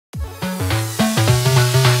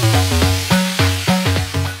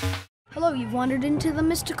Hello, you've wandered into the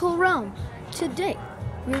mystical realm. Today,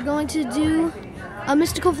 we're going to do a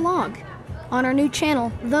mystical vlog on our new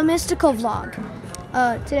channel, The Mystical Vlog.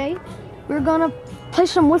 Today, we're gonna play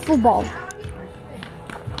some wiffle ball.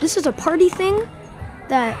 This is a party thing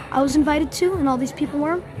that I was invited to, and all these people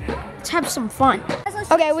were. Let's have some fun.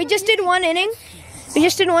 Okay, we just did one inning.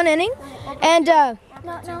 And No.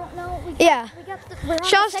 yeah.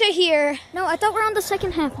 Shouts to here. No, I thought we're on the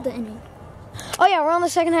second half of the inning. Oh yeah, we're on the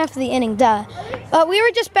second half of the inning, duh. We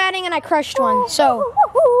were just batting and I crushed one, so.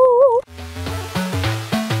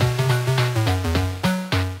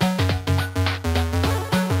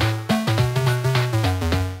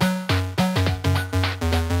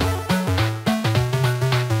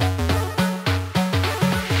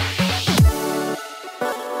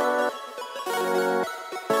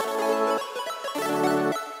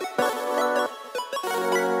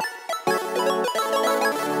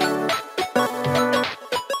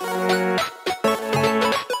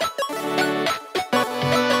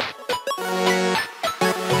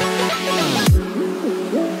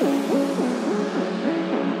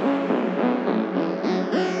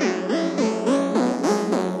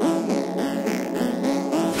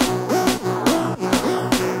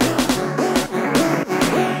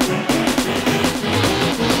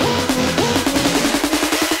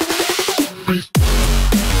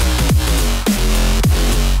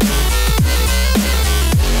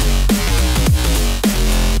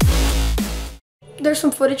 There's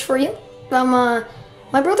some footage for you. My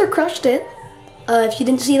brother crushed it. If you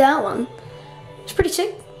didn't see that one, it's pretty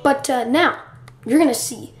sick. But now you're gonna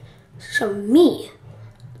see some me.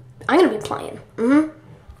 I'm gonna be playing.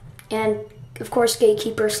 And of course,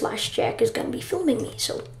 Gatekeeper / Jack is gonna be filming me.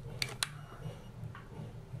 So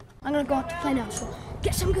I'm gonna go out to play now. So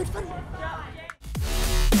get some good fun.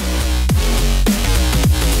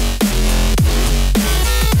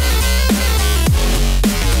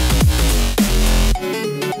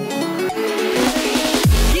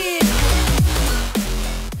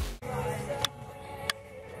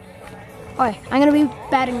 Alright, I'm gonna be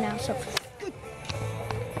batting now, so.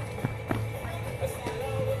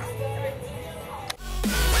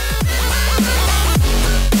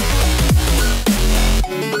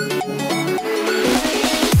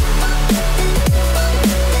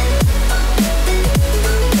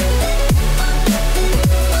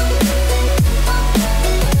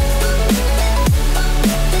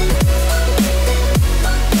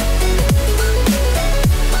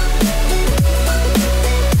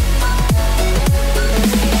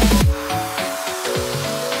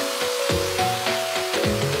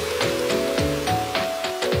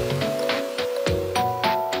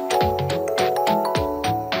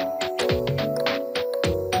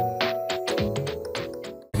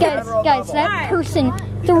 Guys, that person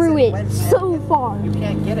threw it so far. You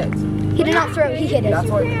can't get it. He did not throw it, he hit it. That's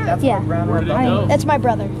what That's my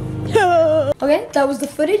brother. Okay, that was the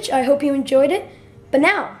footage. I hope you enjoyed it. But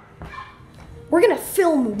now, we're gonna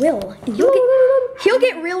film Will. And he'll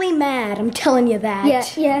get really mad, I'm telling you that.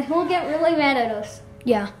 Yeah, he'll get really mad at us.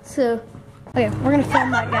 Yeah. So, Okay, we're gonna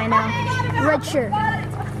film that guy now. Red shirt.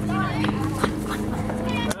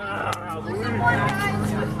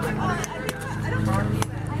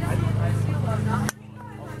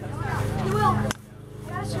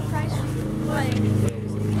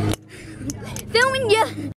 filming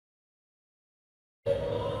you.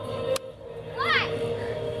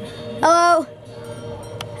 Hello.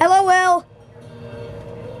 Hello, Will.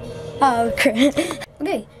 Oh, crap.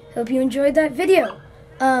 Okay, hope you enjoyed that video.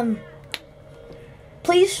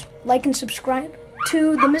 Please like and subscribe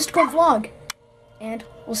to The Mystical Vlog, and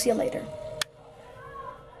we'll see you later.